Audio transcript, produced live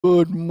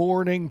Good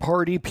morning,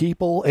 party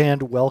people,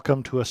 and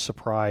welcome to a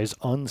surprise,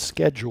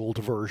 unscheduled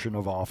version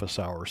of Office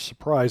Hours.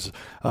 Surprise,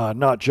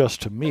 not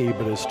just to me,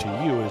 but as to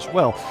you as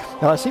well.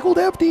 SQL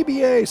Dev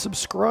DBA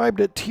subscribed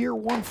at Tier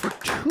 1 for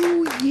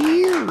 2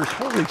 years.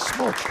 Holy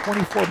smokes,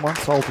 24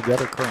 months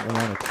altogether, currently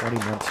on a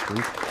 20-month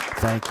streak.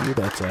 Thank you,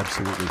 that's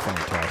absolutely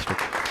fantastic.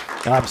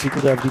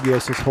 SQL Dev DBA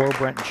says, hello,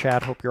 Brent and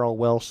chat. Hope you're all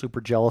well. Super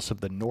jealous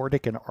of the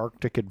Nordic and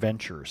Arctic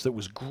adventures. That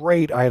was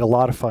great. I had a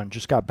lot of fun.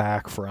 Just got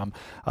back from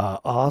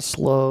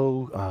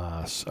Oslo.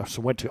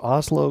 So went to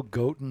Oslo,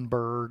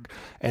 Gothenburg,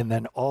 and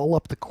then all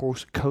up the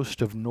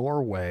coast of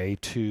Norway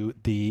to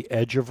the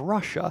edge of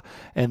Russia,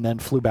 and then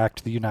flew back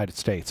to the United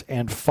States.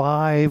 And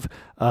 5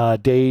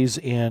 days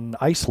in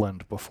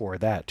Iceland before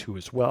that, too,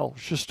 as well.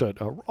 It's just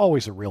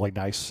always a really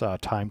nice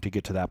time to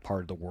get to that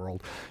part of the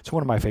world. It's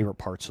one of my favorite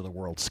parts of the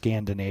world,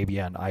 Scandinavia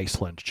and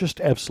Iceland.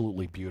 Just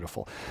absolutely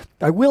beautiful.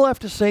 I will have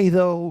to say,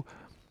 though,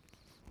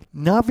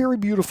 not very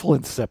beautiful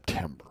in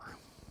September.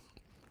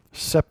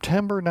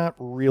 September, not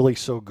really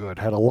so good.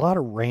 Had a lot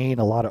of rain,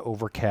 a lot of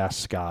overcast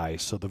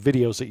skies. So the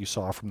videos that you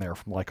saw from there,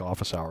 from like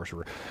Office Hours,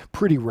 were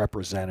pretty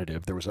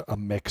representative. There was a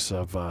mix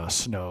of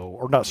snow,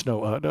 or not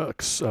snow,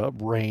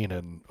 rain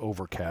and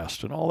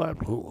overcast and all that.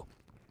 Ooh.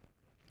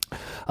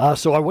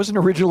 So I wasn't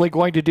originally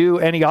going to do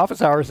any office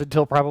hours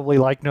until probably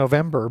like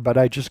November, but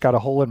I just got a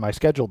hole in my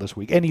schedule this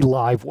week. Any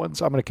live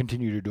ones, I'm going to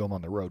continue to do them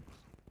on the road.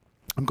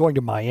 I'm going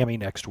to Miami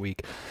next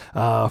week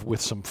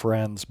with some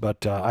friends,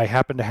 but I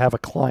happen to have a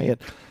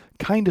client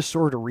kind of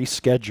sort of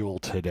reschedule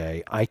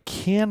today. I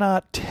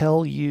cannot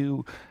tell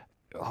you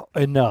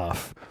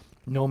enough.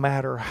 No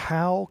matter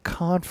how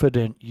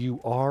confident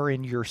you are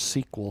in your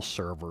SQL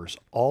servers,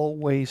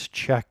 always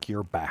check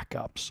your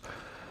backups.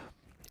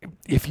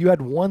 If you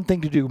had one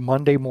thing to do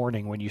Monday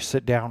morning when you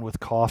sit down with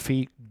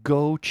coffee,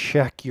 go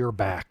check your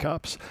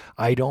backups.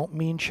 I don't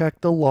mean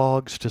check the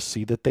logs to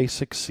see that they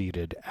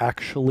succeeded.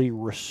 Actually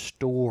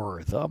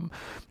restore them.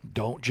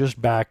 Don't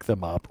just back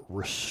them up.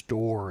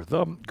 Restore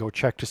them. Go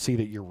check to see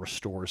that your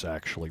restores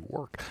actually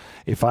work.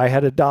 If I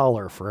had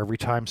 $1 for every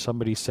time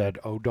somebody said,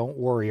 oh, don't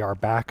worry, our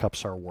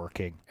backups are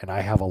working, and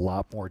I have a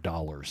lot more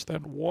dollars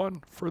than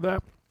one for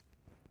that.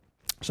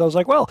 So I was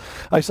like, well,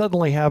 I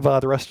suddenly have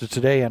the rest of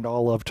today and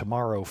all of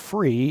tomorrow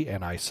free,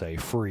 and I say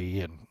free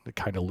and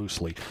kind of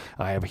loosely.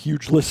 I have a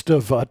huge list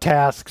of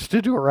tasks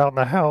to do around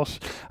the house.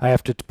 I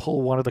have to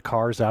pull one of the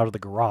cars out of the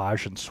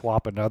garage and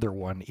swap another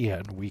one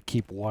in. We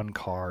keep one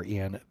car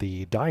in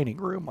the dining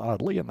room,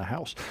 oddly, in the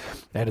house.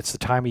 And it's the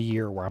time of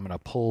year where I'm going to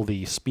pull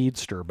the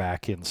Speedster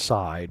back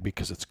inside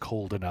because it's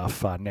cold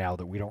enough now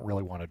that we don't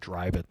really want to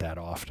drive it that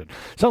often.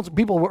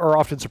 People are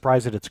often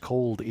surprised that it's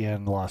cold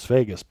in Las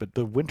Vegas, but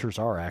the winters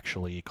are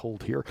actually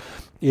cold here.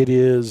 It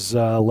is,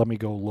 let me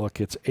go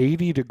look, it's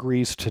 80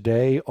 degrees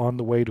today on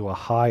the way to a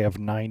high of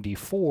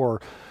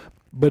 94,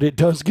 but it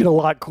does get a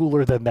lot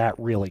cooler than that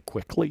really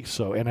quickly.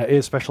 So, and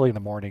especially in the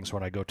mornings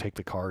when I go take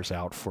the cars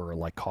out for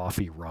like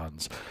coffee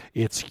runs,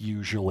 it's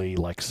usually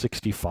like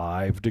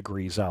 65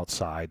 degrees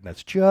outside, and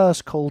that's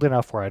just cold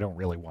enough where I don't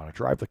really want to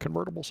drive the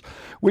convertibles,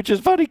 which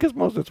is funny because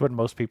that's when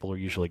most people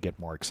usually get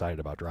more excited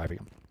about driving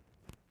them.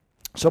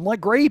 So I'm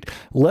like, great,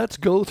 let's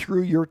go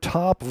through your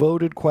top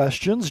voted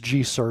questions.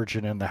 G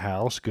Surgeon in the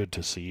house, good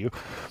to see you.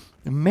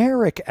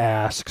 Marek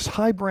asks,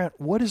 hi Brent,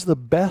 what is the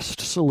best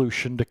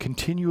solution to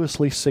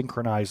continuously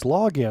synchronize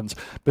logins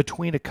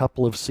between a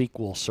couple of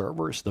SQL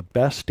servers? The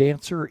best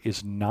answer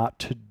is not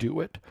to do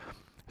it.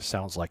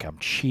 Sounds like I'm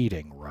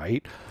cheating,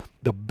 right?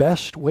 The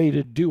best way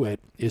to do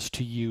it is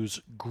to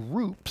use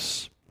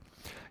groups.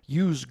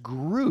 Use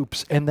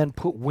groups and then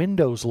put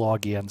Windows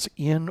logins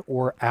in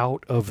or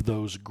out of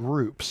those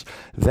groups.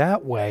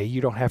 That way you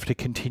don't have to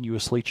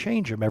continuously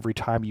change them every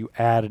time you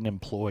add an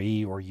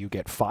employee or you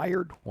get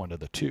fired, one of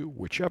the two,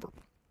 whichever.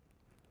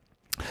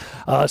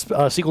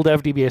 SQL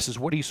Dev DBA says,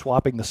 what are you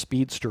swapping the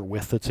Speedster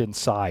with that's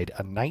inside?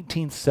 A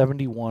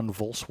 1971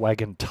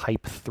 Volkswagen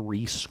Type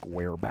 3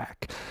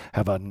 Squareback.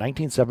 Have a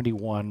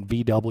 1971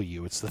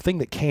 VW. It's the thing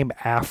that came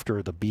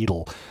after the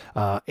Beetle,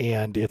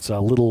 and it's a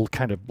little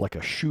kind of like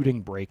a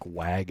shooting brake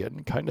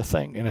wagon kind of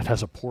thing, and it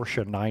has a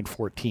Porsche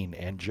 914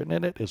 engine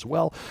in it as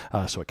well,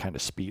 so it kind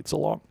of speeds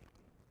along.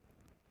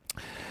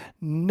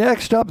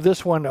 Next up,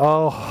 this one,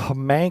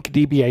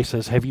 MancDBA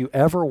says, have you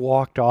ever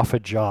walked off a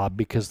job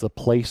because the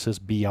place is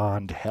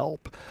beyond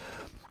help?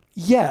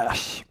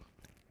 Yes,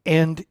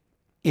 and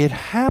it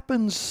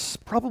happens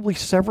probably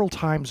several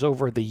times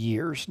over the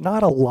years.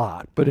 Not a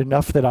lot, but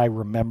enough that I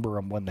remember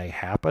them when they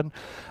happen.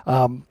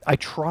 I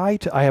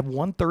have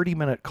one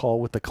 30-minute call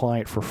with the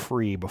client for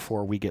free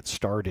before we get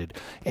started,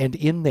 and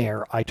in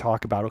there I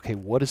talk about, okay,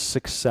 what does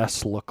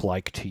success look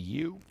like to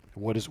you?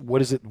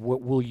 What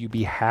will you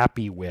be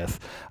happy with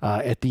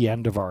at the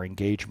end of our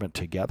engagement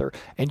together?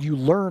 And you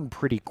learn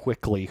pretty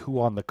quickly who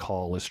on the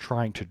call is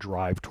trying to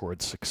drive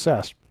towards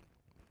success.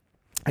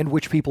 and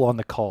which people on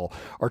the call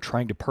are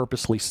trying to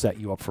purposely set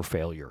you up for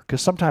failure.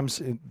 Because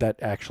sometimes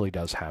that actually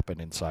does happen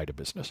inside a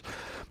business.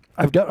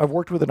 I've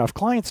worked with enough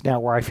clients now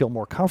where I feel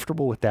more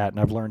comfortable with that, and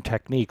I've learned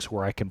techniques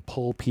where I can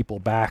pull people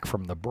back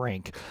from the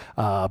brink,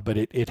 but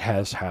it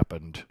has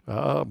happened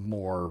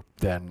more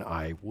than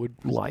I would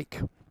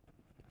like.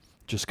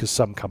 Just because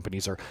some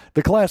companies are.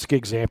 The classic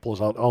example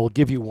is, I'll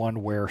give you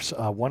one where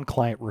one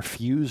client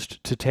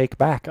refused to take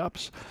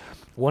backups.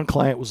 One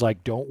client was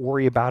like, don't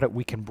worry about it.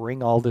 We can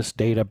bring all this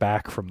data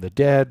back from the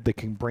dead. They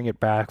can bring it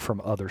back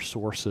from other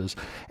sources.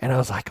 And I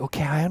was like,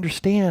 okay, I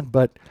understand,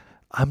 but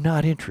I'm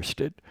not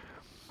interested.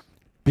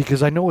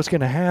 Because I know what's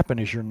going to happen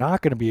is you're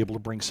not going to be able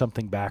to bring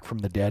something back from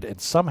the dead, and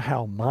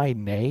somehow my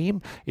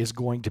name is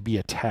going to be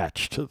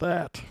attached to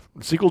that.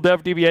 SQL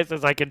Dev DBA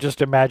says, I can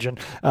just imagine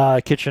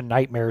Kitchen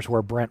Nightmares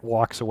where Brent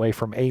walks away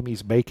from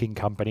Amy's baking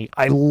company.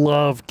 I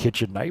love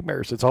Kitchen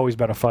Nightmares. It's always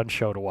been a fun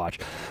show to watch.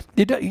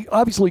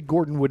 Obviously,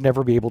 Gordon would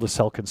never be able to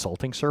sell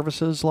consulting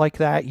services like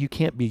that. You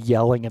can't be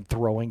yelling and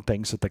throwing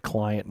things at the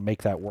client and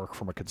make that work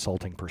from a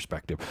consulting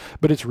perspective.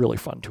 But it's really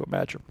fun to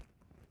imagine.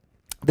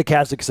 The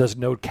Kazakh says,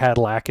 no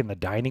Cadillac in the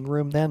dining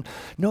room then.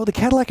 No, the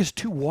Cadillac is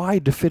too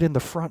wide to fit in the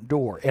front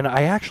door. And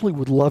I actually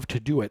would love to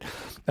do it,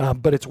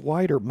 but it's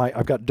wider.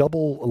 I've got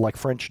double like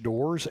French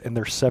doors, and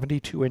they're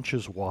 72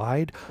 inches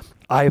wide.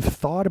 I've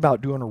thought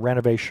about doing a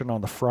renovation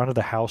on the front of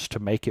the house to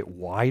make it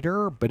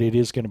wider, but it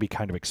is going to be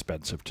kind of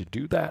expensive to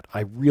do that. I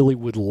really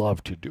would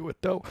love to do it,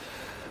 though,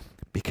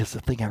 because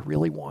the thing I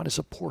really want is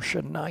a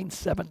Porsche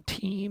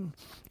 917.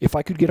 If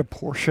I could get a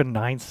Porsche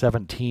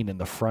 917 in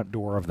the front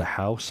door of the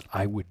house,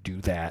 I would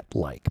do that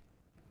like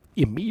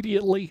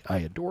immediately. I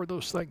adore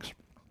those things.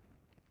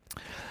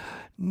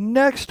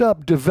 Next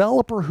up,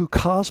 developer who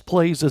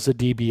cosplays as a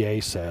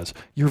DBA says,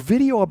 your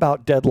video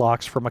about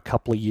deadlocks from a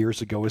couple of years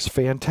ago is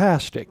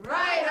fantastic.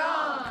 Right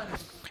on!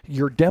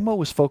 Your demo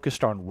was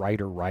focused on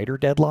writer-writer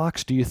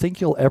deadlocks. Do you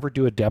think you'll ever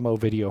do a demo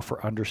video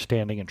for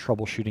understanding and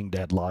troubleshooting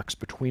deadlocks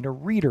between a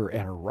reader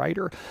and a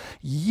writer?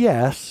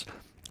 Yes,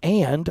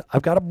 and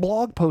I've got a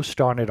blog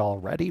post on it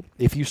already.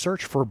 If you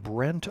search for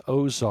Brent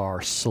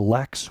Ozar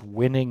selects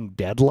winning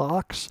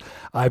deadlocks,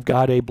 I've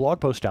got a blog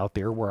post out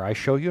there where I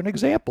show you an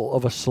example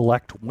of a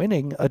select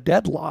winning a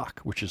deadlock,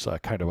 which is a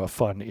kind of a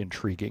fun,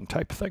 intriguing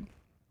type thing.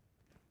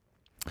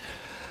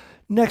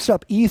 Next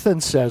up, Ethan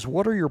says,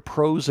 what are your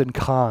pros and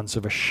cons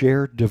of a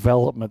shared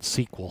development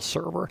SQL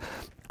server?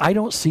 I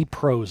don't see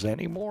pros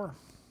anymore.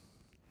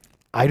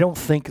 I don't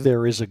think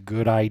there is a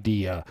good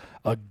idea,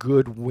 a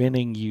good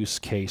winning use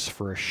case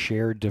for a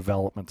shared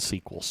development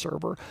SQL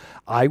server.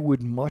 I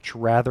would much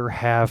rather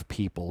have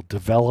people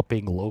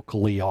developing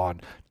locally on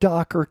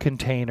Docker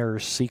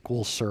containers,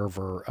 SQL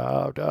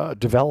Server,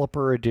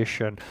 Developer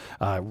Edition,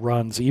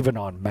 runs even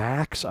on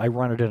Macs. I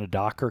run it in a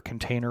Docker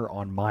container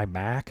on my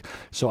Mac,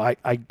 so I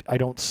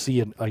don't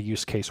see a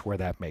use case where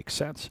that makes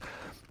sense.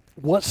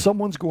 What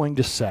someone's going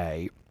to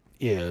say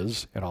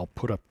is, and I'll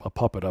put a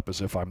puppet up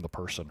as if I'm the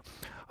person,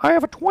 I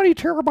have a 20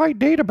 terabyte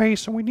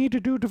database and we need to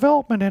do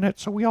development in it,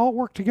 so we all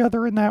work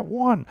together in that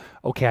one.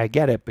 Okay, I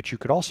get it, but you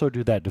could also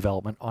do that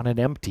development on an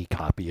empty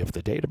copy of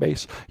the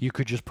database. You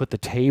could just put the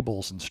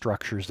tables and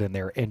structures in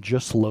there and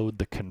just load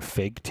the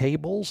config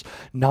tables,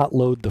 not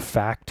load the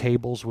fact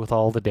tables with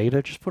all the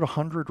data. Just put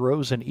 100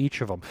 rows in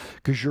each of them,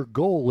 because your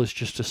goal is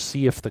just to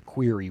see if the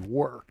query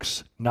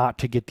works, not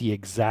to get the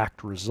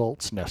exact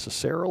results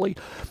necessarily.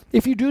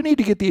 If you do need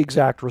to get the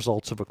exact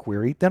results of a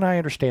query, then I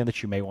understand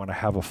that you may want to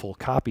have a full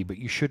copy, but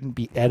you shouldn't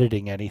be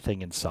editing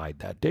anything inside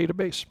that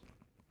database.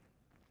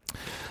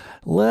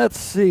 Let's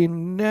see,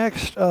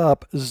 next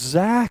up,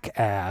 Zach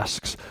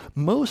asks,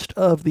 most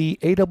of the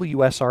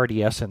AWS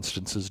RDS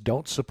instances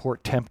don't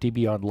support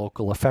TempDB on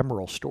local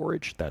ephemeral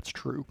storage. That's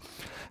true.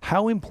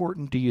 How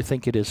important do you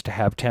think it is to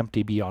have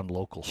TempDB on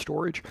local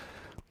storage?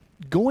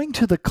 Going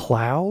to the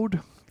cloud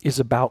is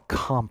about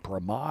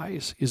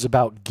compromise, is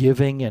about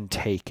giving and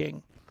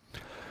taking.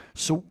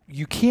 So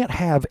you can't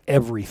have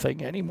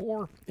everything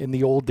anymore. In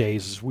the old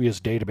days, we as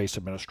database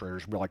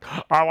administrators would be like,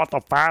 I want the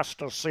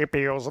fastest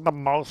CPUs and the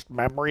most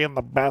memory and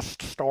the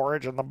best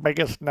storage and the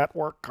biggest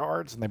network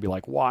cards. And they'd be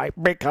like, why?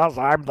 Because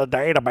I'm the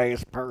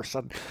database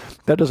person.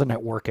 That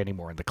doesn't work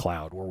anymore in the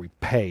cloud, where we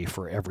pay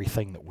for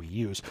everything that we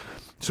use.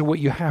 So what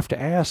you have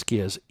to ask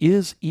is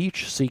each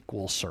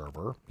SQL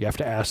server, you have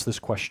to ask this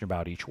question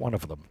about each one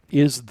of them,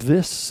 is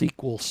this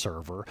SQL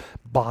server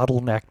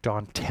bottlenecked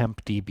on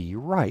TempDB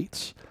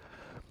writes?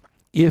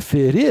 If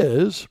it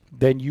is,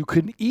 then you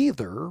can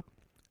either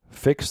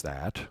fix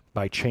that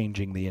by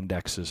changing the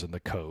indexes in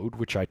the code,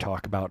 which I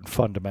talk about in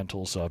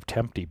fundamentals of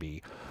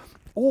TempDB,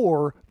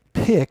 or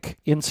pick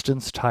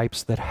instance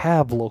types that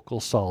have local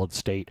solid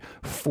state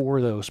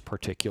for those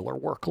particular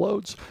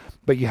workloads.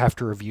 But you have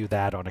to review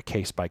that on a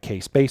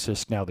case-by-case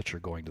basis now that you're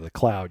going to the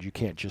cloud. You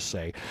can't just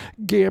say,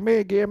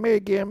 gimme, gimme,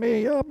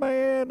 gimme a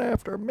man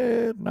after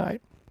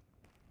midnight.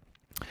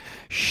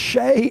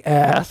 Shay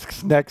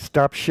asks, next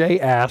up, Shay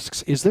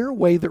asks, is there a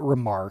way that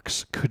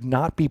remarks could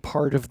not be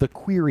part of the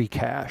query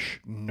cache?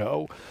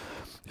 No.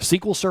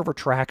 SQL Server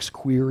tracks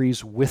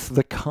queries with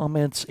the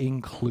comments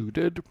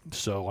included.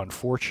 So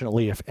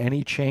unfortunately, if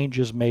any change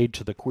is made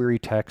to the query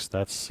text,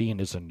 that's seen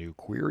as a new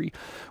query.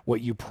 What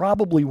you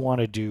probably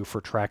want to do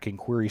for tracking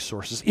query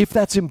sources, if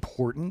that's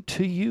important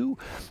to you,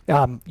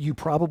 you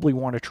probably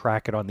want to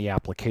track it on the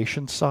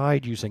application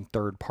side using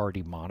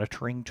third-party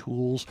monitoring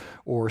tools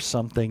or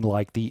something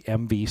like the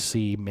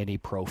MVC Mini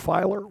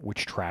Profiler,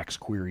 which tracks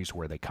queries,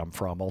 where they come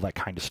from, all that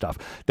kind of stuff.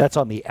 That's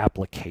on the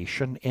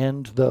application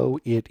end, though.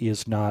 It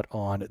is not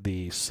on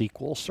the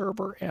SQL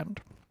Server end.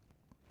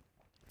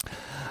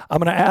 I'm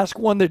going to ask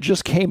one that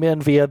just came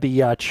in via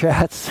the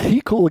chat.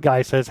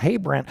 SeeCoolGuy says, "Hey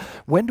Brent,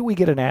 when do we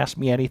get an Ask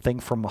Me Anything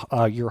from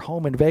your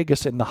home in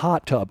Vegas in the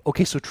hot tub?"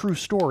 Okay, so true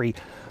story.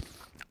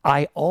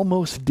 I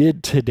almost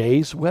did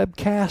today's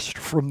webcast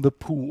from the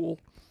pool.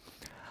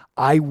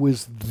 I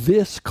was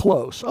this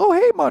close. Oh,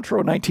 hey,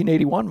 Montreux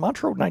 1981.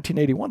 Montreux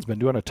 1981's been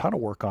doing a ton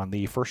of work on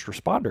the first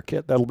responder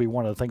kit. That'll be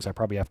one of the things I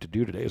probably have to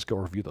do today is go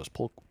review those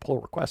pull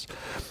requests.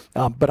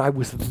 But I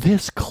was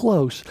this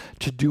close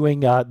to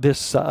doing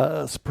this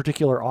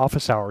particular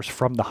office hours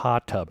from the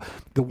hot tub.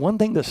 The one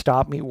thing that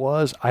stopped me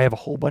was I have a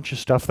whole bunch of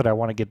stuff that I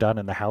want to get done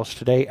in the house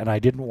today, and I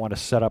didn't want to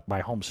set up my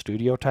home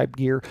studio type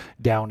gear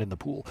down in the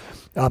pool.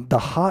 The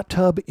hot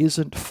tub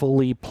isn't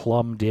fully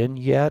plumbed in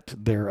yet.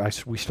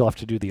 We still have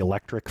to do the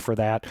electric for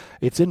that.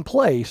 It's in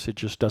place, it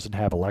just doesn't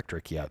have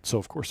electric yet. So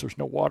of course there's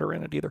no water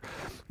in it either.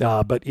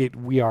 But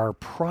we are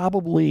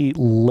probably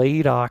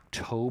late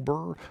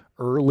October,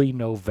 early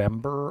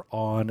November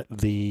on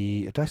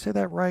the, did I say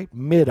that right?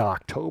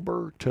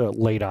 Mid-October to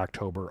late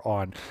October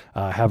on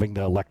having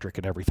the electric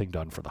and everything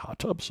done for the hot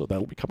tub. So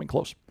that'll be coming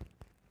close.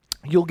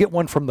 You'll get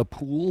one from the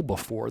pool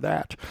before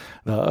that.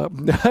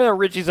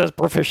 Richie says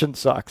Proficient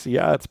sucks.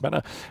 Yeah, it's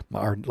been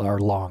our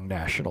long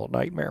national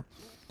nightmare.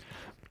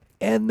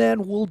 And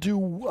then we'll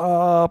do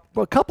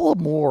a couple of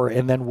more,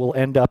 and then we'll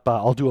end up,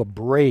 I'll do a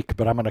break,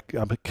 but I'm going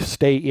to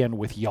stay in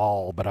with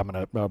y'all, but I'm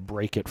going to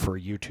break it for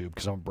YouTube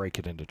because I'm going to break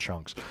it into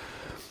chunks.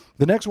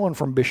 The next one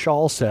from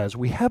Bishal says,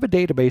 "We have a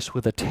database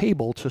with a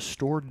table to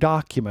store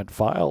document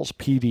files,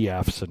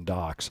 PDFs, and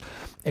docs,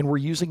 and we're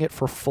using it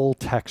for full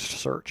text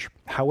search.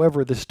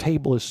 However, this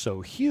table is so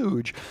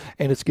huge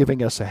and it's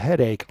giving us a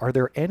headache. Are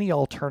there any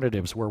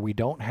alternatives where we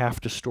don't have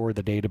to store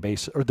the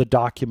database or the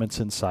documents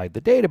inside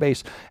the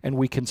database and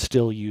we can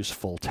still use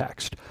full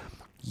text?"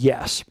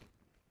 Yes.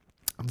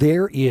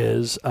 There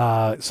is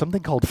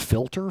something called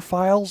filter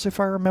files, if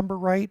I remember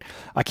right.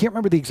 I can't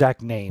remember the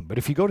exact name, but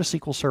if you go to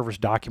SQL Server's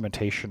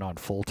documentation on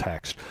full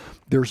text,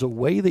 there's a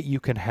way that you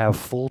can have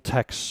full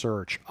text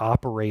search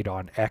operate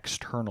on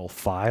external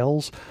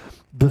files.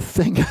 The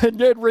thing, and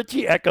then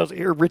Richie echoes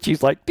here,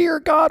 Richie's like, "Dear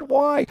God,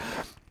 why?"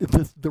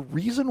 The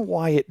reason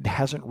why it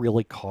hasn't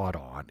really caught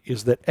on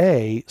is that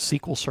A,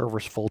 SQL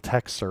Server's full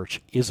text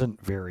search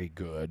isn't very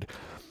good.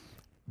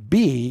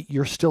 B,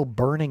 you're still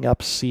burning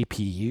up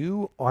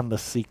CPU on the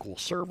SQL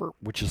Server,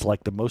 which is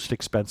like the most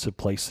expensive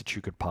place that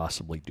you could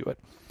possibly do it.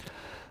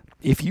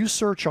 If you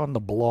search on the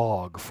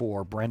blog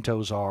for Brent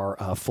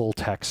Ozar full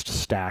text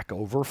Stack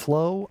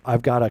Overflow,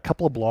 I've got a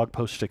couple of blog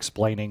posts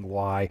explaining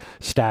why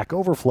Stack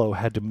Overflow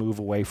had to move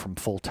away from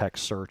full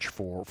text search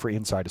for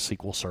inside a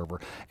SQL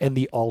Server and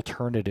the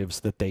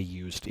alternatives that they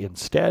used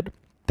instead.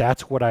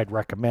 That's what I'd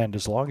recommend.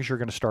 As long as you're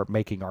going to start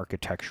making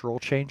architectural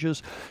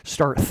changes,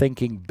 start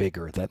thinking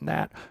bigger than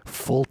that.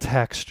 Full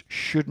text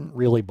shouldn't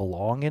really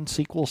belong in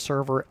SQL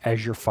Server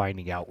as you're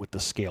finding out with the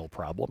scale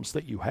problems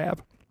that you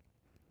have.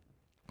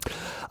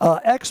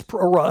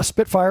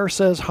 Spitfire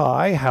says,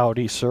 "Hi,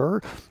 howdy, sir."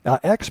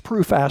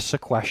 Xproof asks a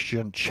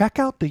question. Check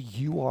out the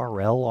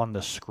URL on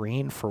the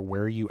screen for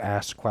where you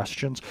ask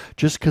questions,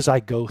 just because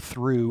I go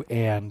through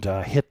and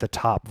hit the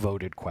top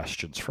voted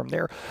questions from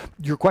there.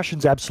 Your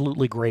question's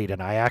absolutely great,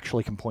 and I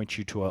actually can point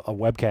you to a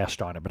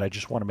webcast on it, but I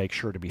just want to make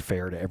sure to be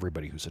fair to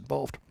everybody who's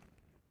involved.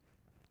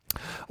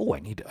 Oh, I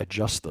need to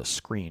adjust the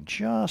screen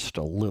just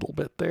a little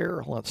bit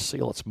there. Let's see.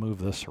 Let's move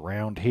this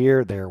around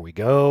here. There we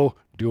go.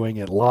 Doing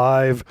it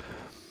live.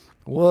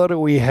 What do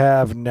we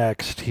have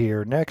next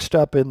here? Next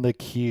up in the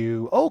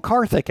queue. Oh,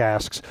 Karthik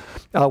asks,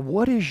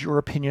 what is your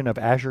opinion of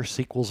Azure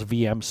SQL's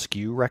VM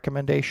SKU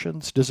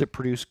recommendations? Does it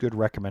produce good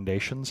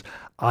recommendations?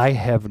 I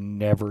have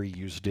never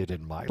used it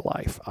in my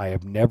life. I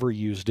have never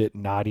used it,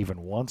 not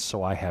even once,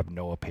 so I have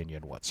no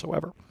opinion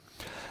whatsoever.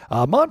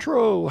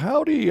 Montreux,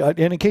 howdy. And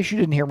in case you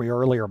didn't hear me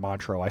earlier,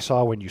 Montreux, I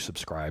saw when you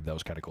subscribed. That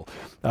was kind of cool.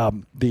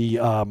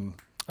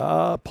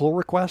 Pull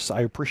requests. I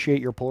appreciate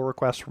your pull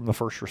requests from the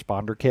first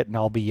responder kit, and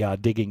I'll be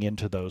digging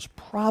into those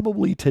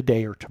probably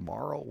today or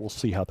tomorrow. We'll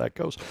see how that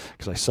goes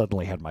because I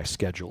suddenly had my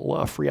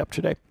schedule free up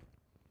today.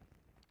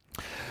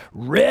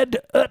 Red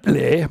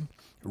Utley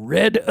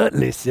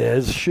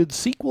says, "Should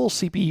SQL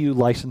CPU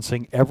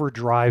licensing ever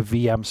drive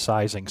VM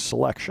sizing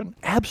selection?"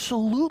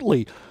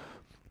 Absolutely.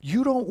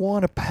 You don't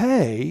want to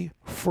pay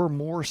for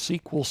more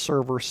SQL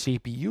Server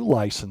CPU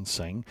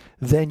licensing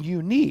than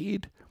you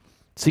need.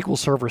 SQL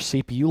Server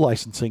CPU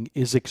licensing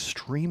is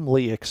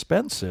extremely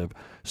expensive,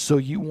 so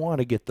you want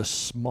to get the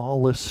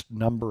smallest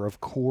number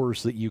of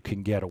cores that you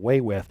can get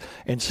away with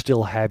and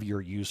still have your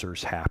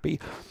users happy.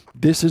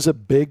 This is a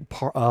big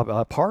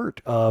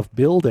part of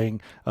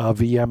building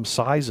VM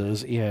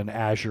sizes in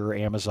Azure,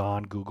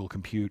 Amazon, Google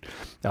Compute,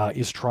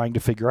 is trying to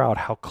figure out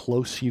how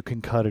close you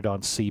can cut it on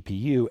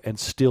CPU and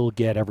still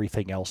get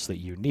everything else that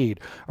you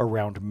need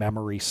around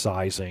memory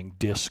sizing,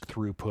 disk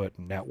throughput,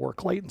 and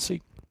network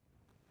latency.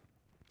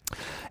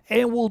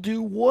 And we'll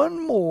do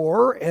one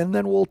more, and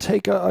then we'll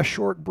take a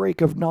short break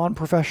of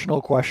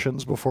non-professional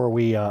questions before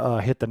we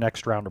hit the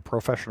next round of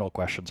professional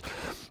questions.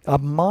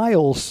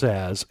 Miles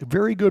says,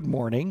 very good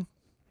morning.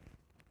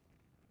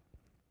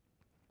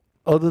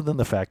 Other than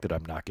the fact that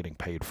I'm not getting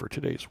paid for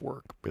today's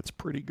work, it's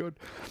pretty good.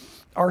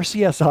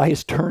 RCSI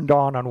is turned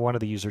on one of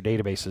the user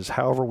databases.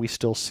 However, we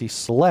still see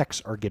selects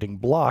are getting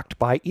blocked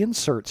by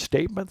insert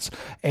statements.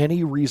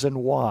 Any reason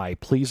why?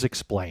 Please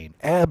explain.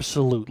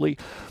 Absolutely.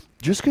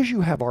 Just because you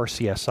have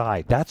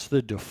RCSI, that's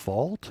the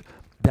default.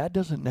 That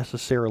doesn't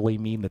necessarily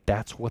mean that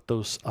that's what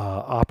those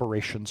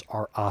operations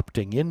are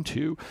opting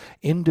into.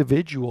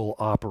 Individual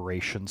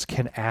operations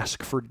can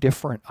ask for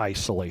different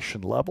isolation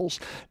levels.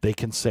 They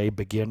can say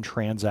begin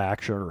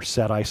transaction or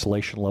set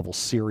isolation level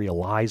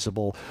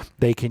serializable.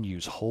 They can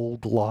use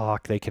hold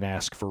lock. They can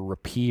ask for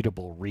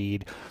repeatable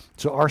read.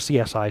 So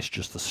RCSI is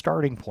just the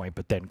starting point,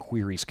 but then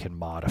queries can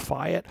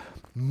modify it.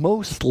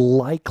 Most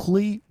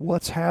likely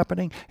what's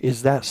happening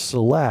is that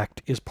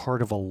select is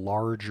part of a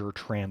larger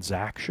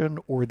transaction,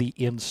 or the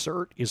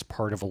insert is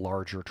part of a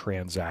larger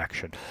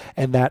transaction.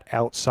 And that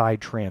outside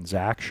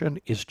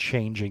transaction is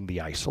changing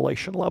the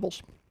isolation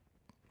levels.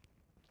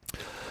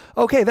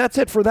 Okay, that's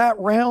it for that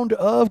round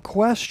of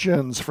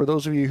questions. For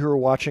those of you who are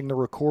watching the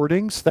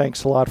recordings,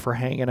 thanks a lot for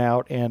hanging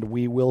out, and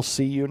we will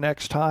see you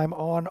next time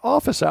on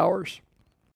Office Hours.